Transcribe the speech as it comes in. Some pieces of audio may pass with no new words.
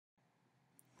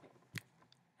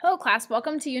Hello class,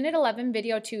 welcome to Unit 11,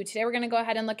 Video 2. Today we're going to go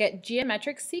ahead and look at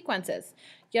geometric sequences.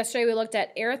 Yesterday we looked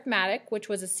at arithmetic, which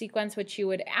was a sequence which you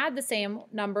would add the same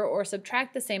number or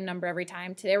subtract the same number every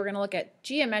time. Today we're going to look at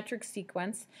geometric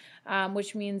sequence,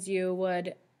 which means you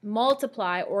would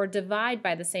multiply or divide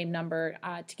by the same number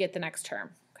to get the next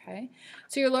term. Okay,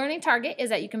 so your learning target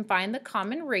is that you can find the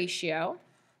common ratio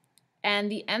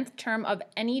and the nth term of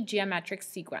any geometric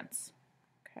sequence.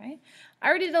 Okay, I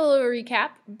already did a little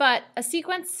recap, but a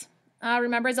sequence,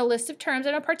 remember, is a list of terms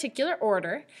in a particular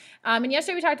order. And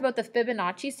yesterday we talked about the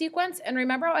Fibonacci sequence, and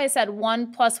remember how I said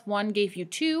 1 plus 1 gave you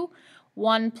 2,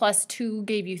 1 plus 2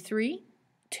 gave you 3,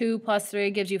 2 plus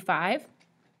 3 gives you 5.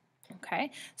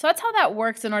 Okay, so that's how that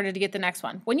works in order to get the next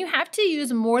one. When you have to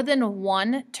use more than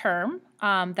one term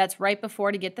that's right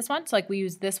before to get this one, so like we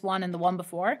use this one and the one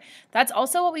before, that's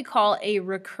also what we call a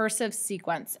recursive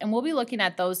sequence, and we'll be looking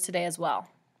at those today as well,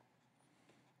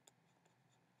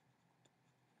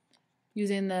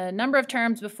 using the number of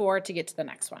terms before to get to the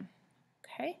next one.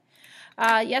 Okay.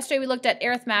 Yesterday we looked at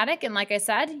arithmetic, and like I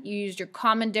said, you used your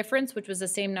common difference, which was the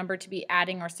same number to be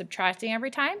adding or subtracting every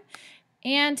time.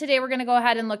 And today we're going to go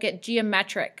ahead and look at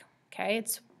geometric. Okay,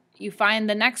 you find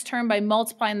the next term by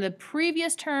multiplying the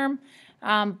previous term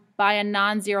by a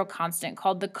non-zero constant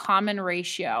called the common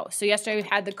ratio. So yesterday we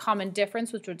had the common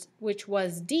difference, which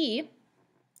was D.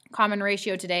 Common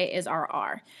ratio today is our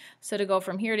R. So to go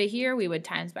from here to here, we would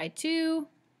times by 2,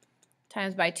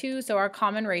 so our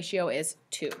common ratio is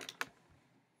 2.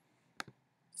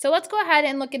 So let's go ahead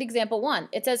and look at example 1.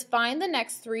 It says find the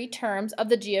next 3 terms of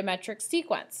the geometric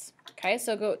sequence. Okay,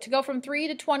 so to go from 3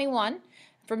 to 21,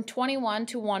 from 21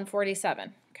 to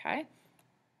 147. Okay,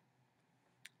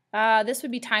 this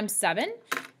would be times 7,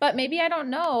 but maybe I don't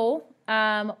know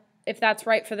if that's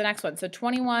right for the next one. So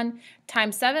 21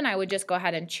 times 7, I would just go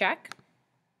ahead and check.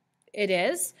 It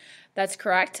is. That's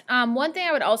correct. One thing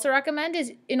I would also recommend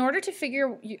is in order to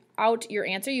figure out your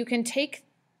answer, you can take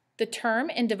the term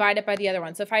and divide it by the other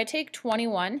one. So if I take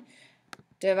 21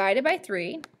 divided by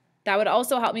 3, that would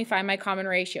also help me find my common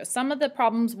ratio. Some of the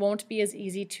problems won't be as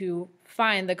easy to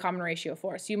find the common ratio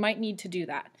for, so you might need to do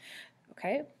that.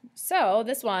 Okay, so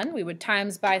this one we would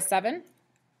times by 7.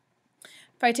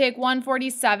 If I take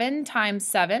 147 times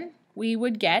 7, we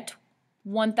would get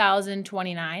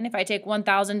 1,029. If I take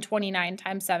 1,029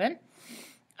 times 7,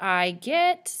 I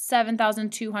get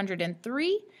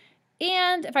 7,203.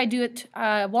 And if I do it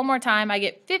one more time, I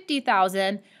get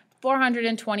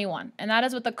 50,421. And that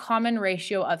is with the common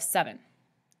ratio of 7.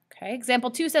 Okay,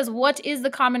 example 2 says, what is the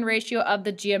common ratio of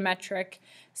the geometric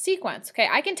sequence? Okay,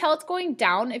 I can tell it's going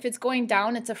down. If it's going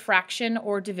down, it's a fraction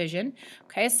or division.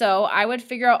 Okay, so I would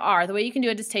figure out R. The way you can do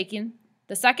it is taking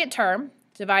the second term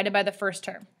divided by the first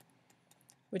term,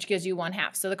 which gives you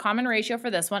 1/2. So the common ratio for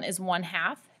this one is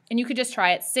 1/2. And you could just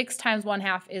try it. 6 times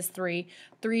 1/2 is 3.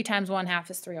 3 times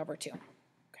 1/2 is 3/2.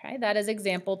 Okay, that is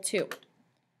example 2.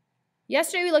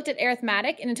 Yesterday we looked at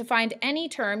arithmetic, and to find any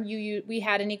term, we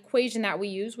had an equation that we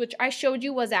used, which I showed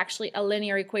you was actually a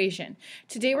linear equation.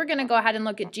 Today we're going to go ahead and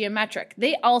look at geometric.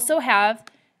 They also have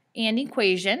an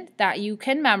equation that you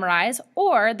can memorize,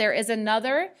 or there is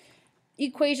another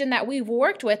equation that we've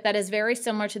worked with that is very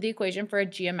similar to the equation for a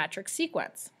geometric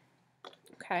sequence.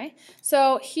 Okay,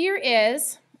 so here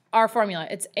is our formula.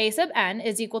 It's a sub n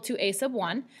is equal to a sub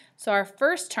 1, so our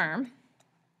first term,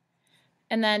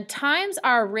 and then times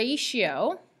our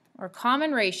ratio, or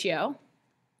common ratio,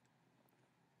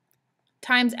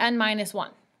 times n minus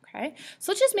 1. Okay,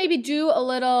 so let's just maybe do a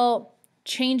little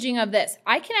changing of this.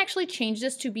 I can actually change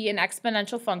this to be an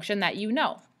exponential function that you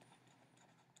know.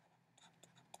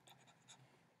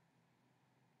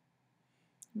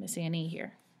 I'm missing an E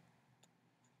here.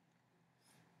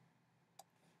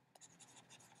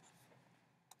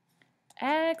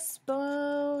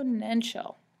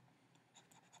 Exponential.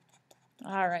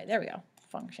 All right, there we go,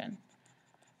 function.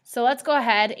 So let's go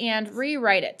ahead and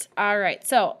rewrite it. All right,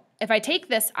 so if I take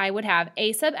this, I would have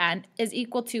a sub n is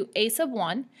equal to a sub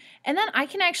 1, and then I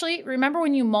can actually, remember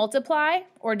when you multiply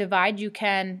or divide, you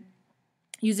can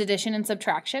use addition and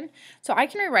subtraction. So I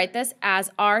can rewrite this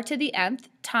as r to the nth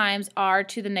times r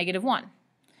to the negative 1.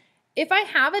 If I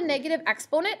have a negative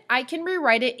exponent, I can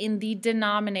rewrite it in the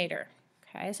denominator.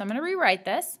 Okay, so I'm going to rewrite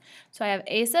this. So I have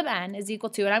a sub n is equal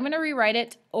to, and I'm going to rewrite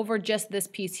it over just this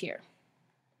piece here.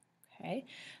 Okay,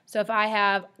 so if I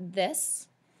have this,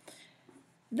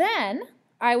 then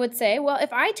I would say, well,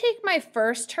 if I take my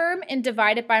first term and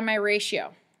divide it by my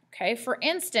ratio, okay, for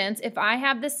instance, if I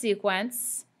have the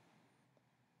sequence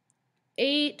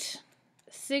 8,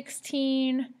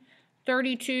 16,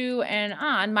 32, and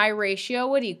on, my ratio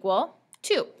would equal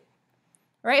 2.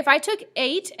 Right? If I took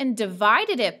 8 and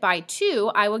divided it by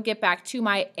 2, I would get back to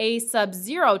my a sub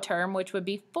 0 term, which would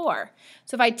be 4.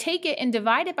 So if I take it and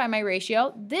divide it by my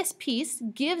ratio, this piece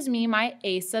gives me my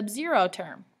a sub 0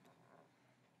 term.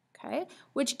 Okay?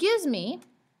 Which gives me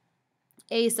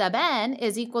a sub n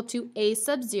is equal to a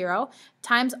sub 0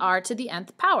 times r to the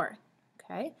nth power.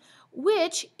 Okay?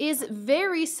 Which is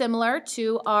very similar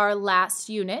to our last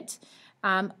unit,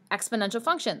 exponential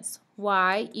functions.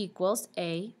 Y equals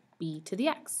a b to the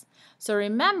x. So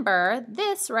remember,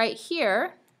 this right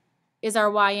here is our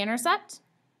y-intercept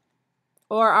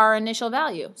or our initial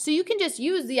value. So you can just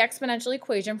use the exponential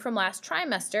equation from last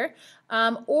trimester,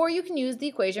 or you can use the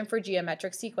equation for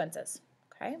geometric sequences.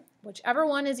 Okay, whichever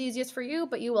one is easiest for you,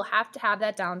 but you will have to have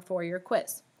that down for your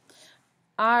quiz.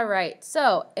 All right,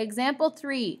 so example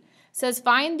 3 says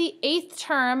find the 8th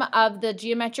term of the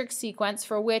geometric sequence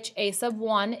for which a sub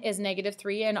 1 is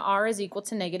 -3 and r is equal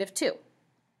to -2.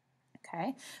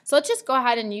 Okay, so let's just go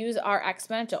ahead and use our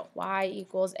exponential. Y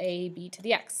equals a b to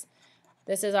the x.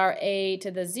 This is our a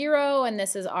to the 0, and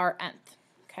this is our nth.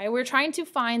 Okay, we're trying to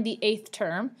find the 8th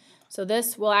term, so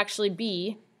this will actually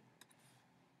be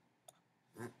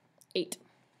 8.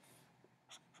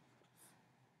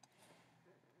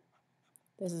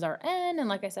 This is our n, and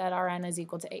like I said, our n is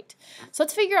equal to 8. So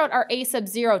let's figure out our a sub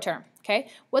 0 term, okay?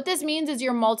 What this means is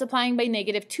you're multiplying by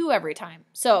 -2 every time.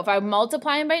 So if I'm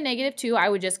multiplying by -2, I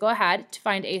would just go ahead to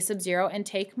find a sub 0 and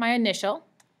take my initial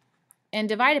and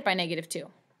divide it by -2.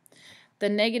 The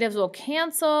negatives will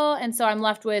cancel, and so I'm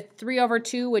left with 3 over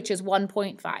 2, which is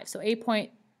 1.5. So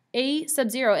a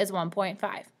sub 0 is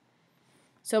 1.5.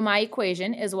 So my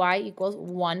equation is y equals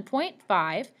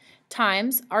 1.5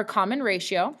 times our common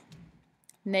ratio,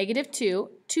 -2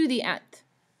 to the nth.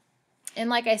 And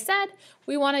like I said,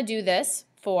 we want to do this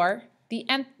for the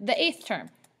 8th term.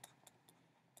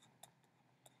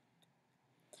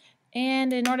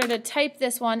 And in order to type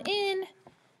this one in,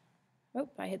 oh,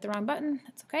 I hit the wrong button.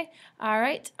 That's okay. All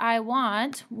right, I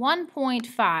want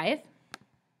 1.5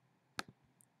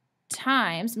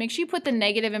 times, make sure you put the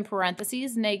negative in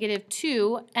parentheses,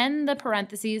 -2 and the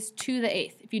parentheses to the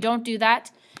 8th. If you don't do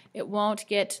that, it won't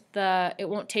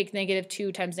take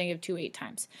 -2 times -2 8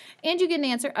 times. And you get an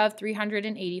answer of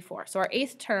 384. So our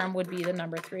 8th term would be the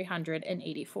number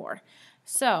 384.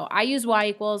 So I use y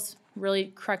equals,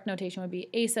 really correct notation would be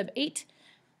a sub 8.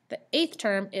 The 8th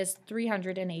term is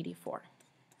 384.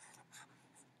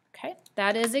 Okay,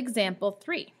 that is example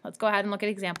 3. Let's go ahead and look at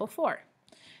example 4.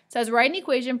 It says write an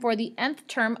equation for the nth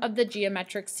term of the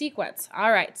geometric sequence.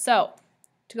 All right, so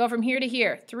to go from here to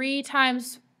here, 3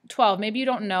 times 12, maybe you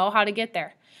don't know how to get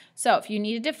there. So if you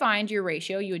needed to find your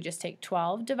ratio, you would just take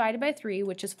 12 divided by 3,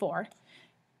 which is 4.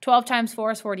 12 times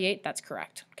 4 is 48, that's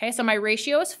correct. Okay, so my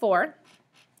ratio is 4.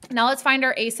 Now let's find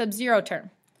our a sub 0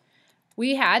 term.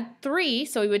 We had 3,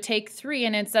 so we would take 3,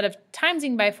 and instead of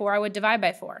timesing by 4, I would divide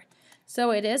by 4.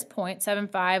 So it is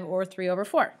 0.75 or 3 over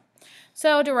 4.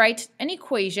 So to write an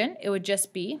equation, it would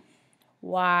just be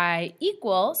y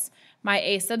equals my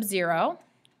a sub 0,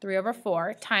 3 over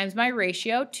 4, times my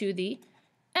ratio to the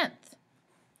nth.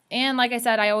 And like I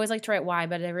said, I always like to write y,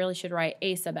 but I really should write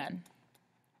a sub n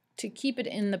to keep it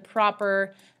in the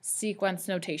proper sequence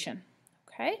notation.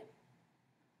 Okay?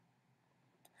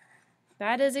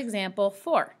 That is example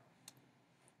 4.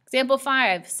 Example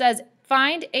 5 says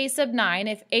find a sub 9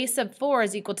 if a sub 4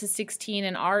 is equal to 16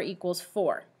 and r equals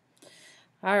 4.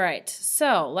 All right,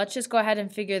 so let's just go ahead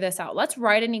and figure this out. Let's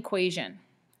write an equation.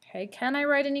 Okay, can I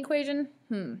write an equation?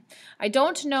 I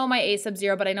don't know my a sub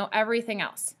 0, but I know everything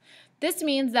else. This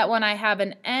means that when I have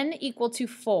an n equal to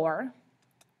 4,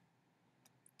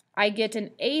 I get an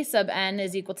a sub n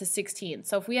is equal to 16.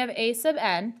 So if we have a sub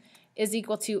n is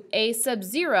equal to a sub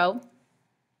 0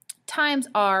 times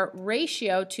our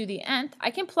ratio to the nth,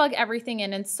 I can plug everything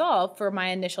in and solve for my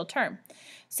initial term.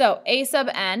 So a sub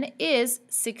n is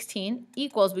 16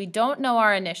 equals, we don't know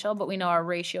our initial, but we know our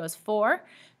ratio is 4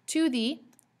 to the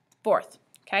 4th.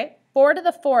 Okay, 4 to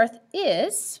the 4th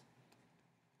is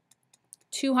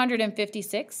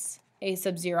 256 a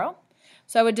sub 0.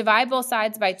 So I would divide both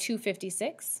sides by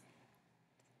 256.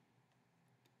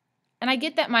 And I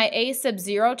get that my a sub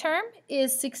 0 term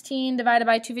is 16 divided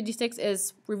by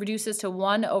 256 reduces to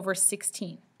 1 over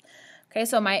 16. Okay,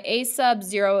 so my a sub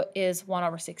 0 is 1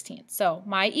 over 16. So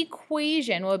my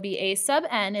equation will be a sub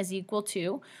n is equal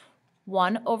to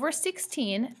 1 over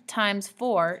 16 times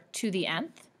 4 to the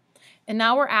nth. And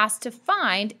now we're asked to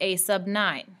find a sub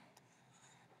 9.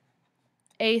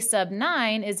 A sub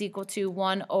 9 is equal to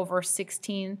 1 over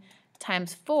 16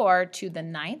 times 4 to the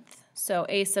 9th. So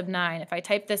a sub 9, if I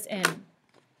type this in,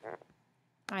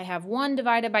 I have 1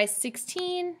 divided by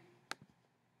 16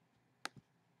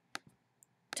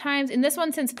 times, in this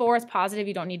one, since 4 is positive,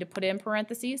 you don't need to put it in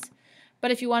parentheses.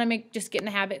 But if you want to just get in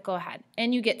the habit, go ahead.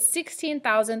 And you get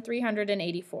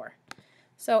 16,384.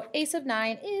 So a sub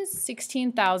 9 is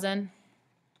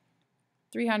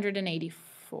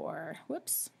 16,384.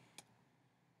 Whoops.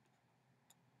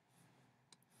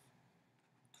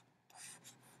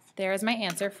 There's my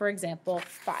answer for example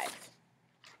 5.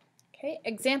 Okay,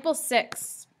 example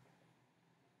 6.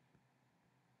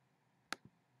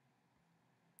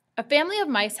 A family of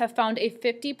mice have found a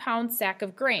 50-pound sack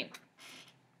of grain.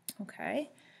 Okay,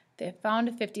 they found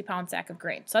a 50-pound sack of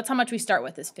grain. So that's how much we start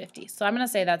with is 50. So I'm going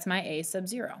to say that's my a sub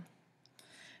 0.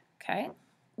 Okay,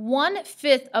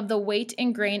 1/5 of the weight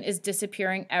in grain is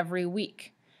disappearing every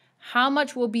week. How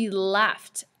much will be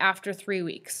left after 3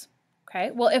 weeks?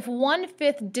 Okay, well, if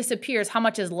 1/5 disappears, how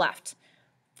much is left?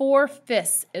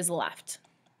 4/5 is left.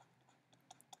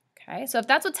 Okay, so if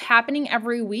that's what's happening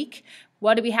every week,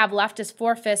 what do we have left is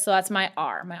 4/5, so that's my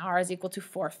r. My r is equal to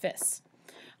 4/5.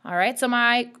 All right, so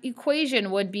my equation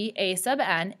would be a sub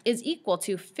n is equal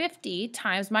to 50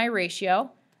 times my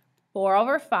ratio,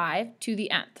 4/5 to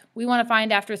the nth. We want to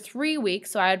find after 3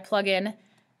 weeks, so I would plug in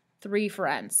 3 for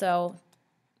n. So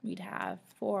we'd have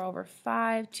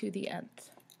 4/5 to the nth.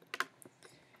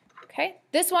 Okay,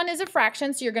 this one is a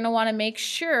fraction, so you're going to want to make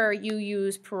sure you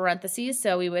use parentheses.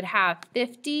 So we would have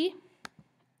 50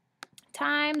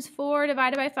 times 4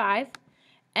 divided by 5,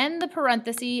 end the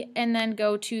parenthesis, and then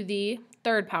go to the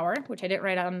third power, which I didn't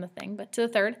write on the thing, but to the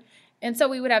third. And so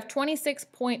we would have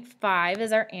 26.5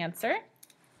 is our answer.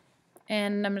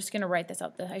 And I'm just going to write this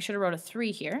out. I should have wrote a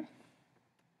 3 here.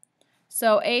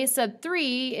 So a sub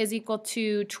 3 is equal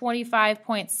to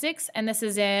 25.6, and this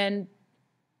is in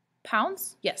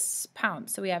pounds? Yes,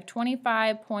 pounds. So we have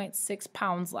 25.6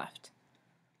 pounds left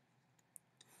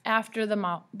after the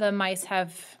mice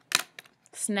have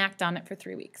snacked on it for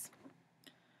 3 weeks.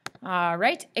 All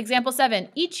right, example 7.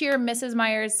 Each year, Mrs.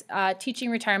 Meyer's teaching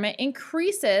retirement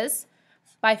increases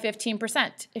by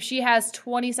 15%. If she has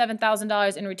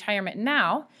 $27,000 in retirement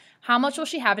now, how much will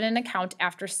she have in an account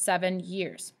after 7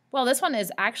 years? Well, this one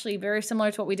is actually very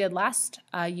similar to what we did last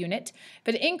unit.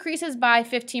 If it increases by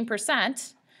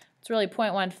 15%, it's really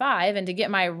 0.15, and to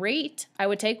get my rate, I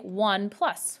would take 1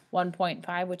 plus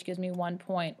 1.5, which gives me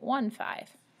 1.15.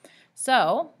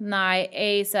 So my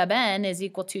a sub n is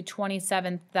equal to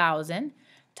 27,000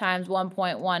 times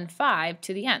 1.15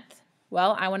 to the nth.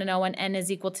 Well, I want to know when n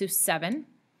is equal to 7.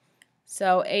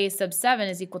 So a sub 7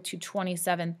 is equal to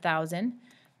 27,000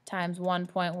 times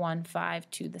 1.15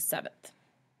 to the 7th.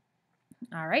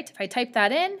 All right, if I type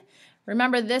that in,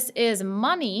 remember this is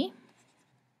money.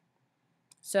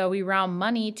 So we round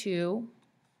money to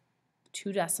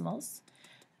 2 decimals.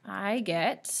 I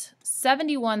get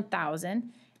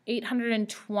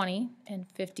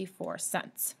 71,820.54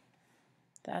 cents.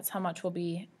 That's how much will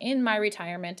be in my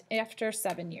retirement after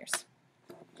 7 years.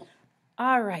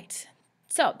 All right.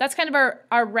 So that's kind of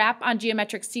our wrap on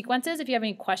geometric sequences. If you have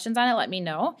any questions on it, let me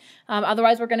know.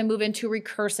 Otherwise, we're going to move into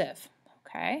recursive.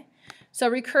 Okay. So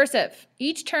recursive,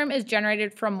 each term is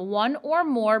generated from one or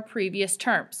more previous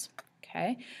terms.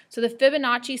 Okay, so the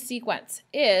Fibonacci sequence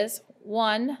is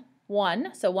 1,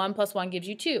 1. So 1 plus 1 gives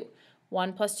you 2.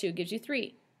 1 plus 2 gives you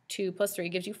 3. 2 plus 3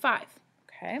 gives you 5.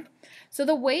 Okay, so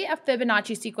the way a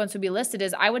Fibonacci sequence would be listed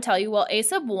is I would tell you, well, a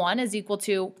sub 1 is equal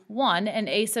to 1 and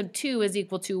a sub 2 is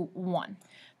equal to 1.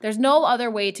 There's no other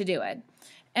way to do it.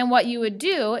 And what you would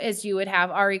do is you would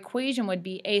have our equation would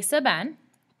be a sub n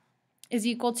is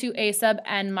equal to a sub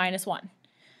n minus 1.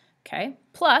 Okay,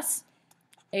 plus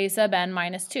a sub n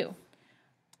minus 2.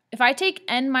 If I take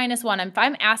n minus 1, if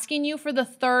I'm asking you for the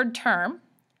third term,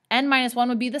 n minus 1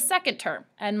 would be the second term.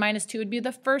 N minus 2 would be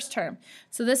the first term.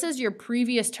 So this is your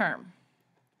previous term.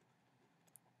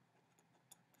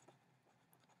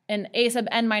 And a sub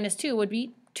n minus 2 would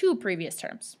be 2 previous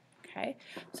terms. Okay.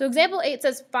 So example 8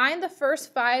 says, find the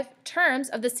first 5 terms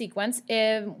of the sequence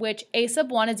in which a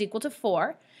sub 1 is equal to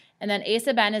 4, and then a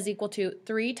sub n is equal to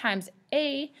 3 times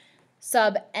a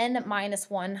sub n minus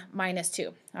 1 minus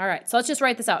 2. All right, so let's just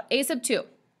write this out. A sub 2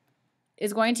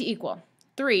 is going to equal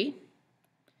 3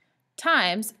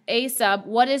 times a sub,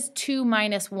 what is 2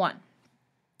 minus 1?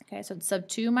 Okay, so it's sub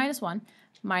 2 minus 1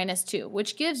 minus 2,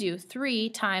 which gives you 3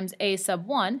 times a sub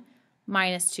 1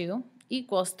 minus 2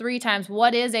 equals 3 times,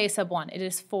 what is a sub 1? It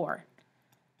is 4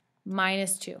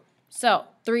 minus 2. So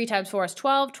 3 times 4 is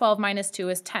 12. 12 minus 2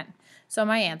 is 10. So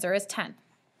my answer is 10.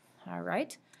 All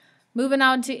right. Moving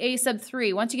on to a sub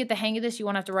 3. Once you get the hang of this, you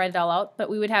won't have to write it all out, but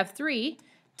we would have 3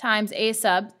 times a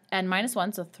sub n minus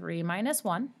 1, so 3 minus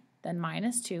 1, then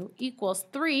minus 2, equals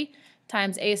 3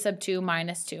 times a sub 2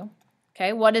 minus 2.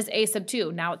 Okay, what is a sub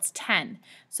 2? Now it's 10.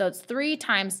 So it's 3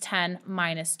 times 10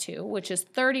 minus 2, which is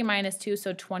 30 minus 2,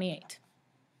 so 28.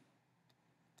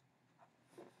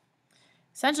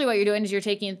 Essentially what you're doing is you're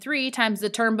taking 3 times the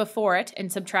term before it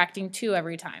and subtracting 2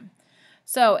 every time.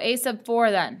 So a sub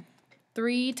 4 then,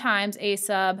 3 times a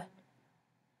sub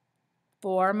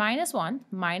 4 minus 1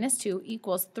 minus 2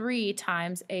 equals 3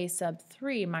 times a sub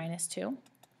 3 minus 2.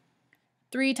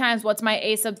 3 times what's my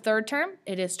a sub third term?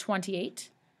 It is 28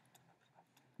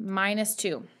 minus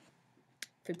 2.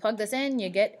 If we plug this in, you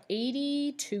get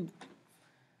 82.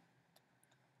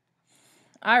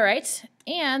 All right,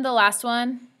 and the last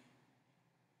one,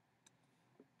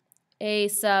 a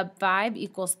sub 5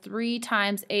 equals 3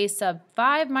 times a sub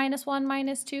 5 minus 1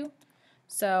 minus 2,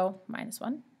 so minus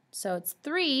 1. So it's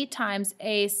 3 times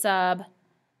a sub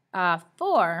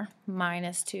 4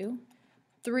 minus 2.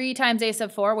 3 times a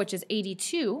sub 4, which is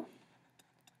 82,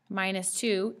 minus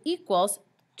 2 equals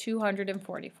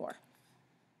 244.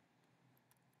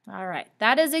 All right,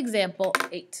 that is example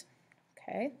 8.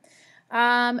 Okay.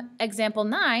 Example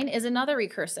 9 is another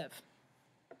recursive.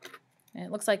 And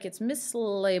it looks like it's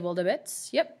mislabeled a bit.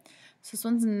 Yep. So this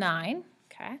one's 9.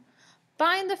 Okay.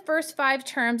 Find the first 5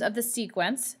 terms of the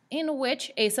sequence in which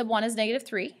a sub 1 is negative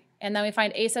 3. And then we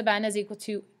find a sub n is equal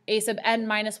to a sub n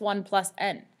minus 1 plus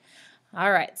n.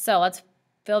 All right. So let's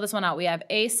fill this one out. We have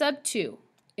a sub 2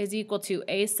 is equal to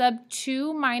a sub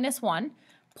 2 minus 1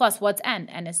 plus what's n?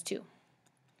 N is 2.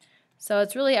 So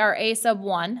it's really our a sub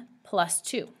 1 plus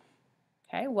 2.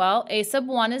 Okay. Well, a sub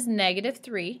 1 is negative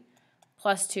 3.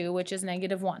 Plus 2, which is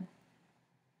negative 1.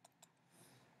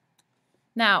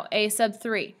 Now, a sub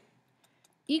 3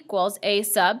 equals a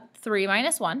sub 3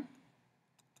 minus 1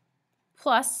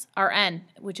 plus our n,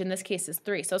 which in this case is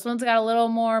 3. So this one's got a little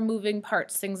more moving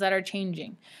parts, things that are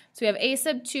changing. So we have a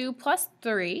sub 2 plus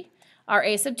 3. Our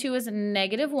a sub 2 is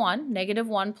negative 1. Negative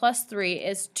 1 plus 3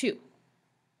 is 2.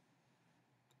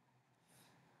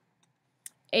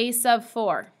 A sub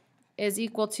 4 is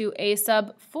equal to a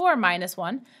sub 4 minus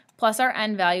 1 plus our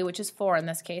n value, which is 4 in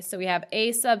this case. So we have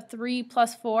a sub 3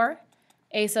 plus 4.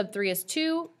 A sub 3 is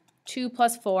 2. 2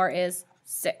 plus 4 is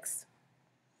 6.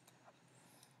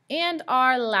 And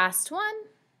our last one,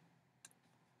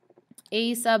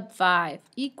 a sub 5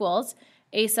 equals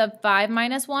a sub 5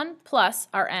 minus 1 plus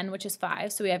our n, which is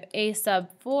 5. So we have a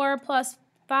sub 4 plus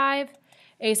 5.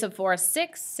 A sub 4 is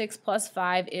 6. 6 plus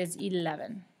 5 is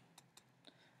 11.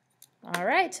 All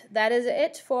right, that is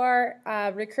it for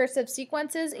recursive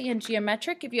sequences and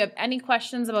geometric. If you have any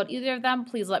questions about either of them,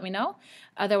 please let me know.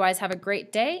 Otherwise, have a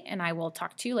great day, and I will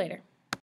talk to you later.